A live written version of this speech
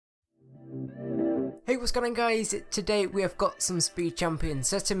Hey, what's going on guys? Today we have got some Speed Champion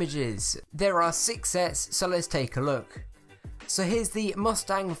set images. There are 6 sets, so let's take a look. So here's the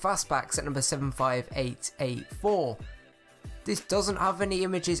Mustang Fastback set number 75884. This doesn't have any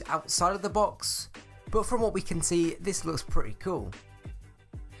images outside of the box, but from what we can see this looks pretty cool.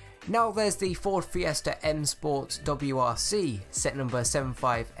 Now there's the Ford Fiesta M Sport WRC set number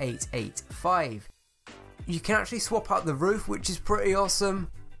 75885. You can actually swap out the roof, which is pretty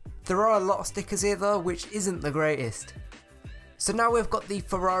awesome. There are a lot of stickers here though, which isn't the greatest. So now we've got the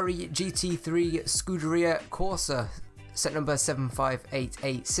Ferrari GT3 Scuderia Corsa set number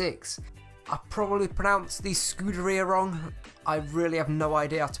 75886. I probably pronounced the Scuderia wrong. I really have no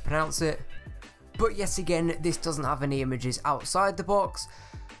idea how to pronounce it. But yet again, this doesn't have any images outside the box.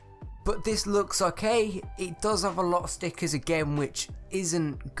 But this looks okay. It does have a lot of stickers again, which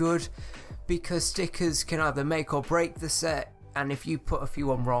isn't good, because stickers can either make or break the set, and if you put a few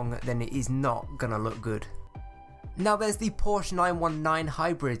on wrong, then it is not gonna look good. Now there's the Porsche 919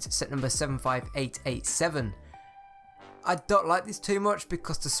 Hybrid set number 75887. I don't like this too much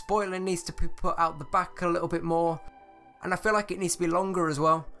because the spoiler needs to be put out the back a little bit more, and I feel like it needs to be longer as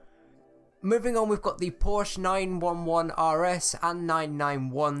well. Moving on, we've got the Porsche 911 RS and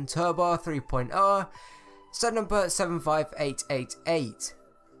 991 Turbo 3.0 set number 75888.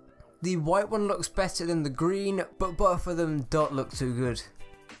 The white one looks better than the green, but both of them don't look too good.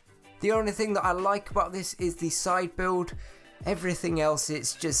 The only thing that I like about this is the side build. Everything else,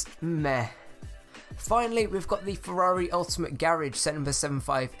 it's just meh. Finally, we've got the Ferrari Ultimate Garage set number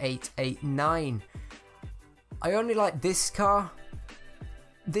 75889. I only like this car.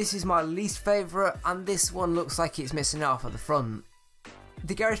 This is my least favourite, and this one looks like it's missing out at the front.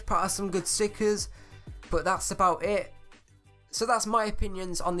 The garage part has some good stickers, but that's about it. So that's my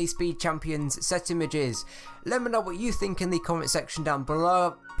opinions on the Speed Champions set images. Let me know what you think in the comment section down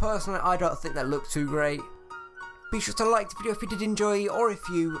below. Personally, I don't think they look too great. Be sure to like the video if you did enjoy, or if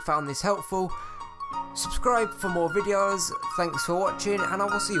you found this helpful. Subscribe for more videos. Thanks for watching, and I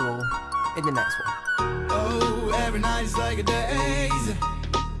will see you all in the next one. Oh, every night is like a daze,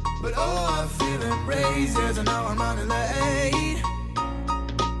 but oh, I'm feeling raised. Yes, I know I'm running late.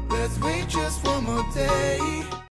 Let's wait just one more day.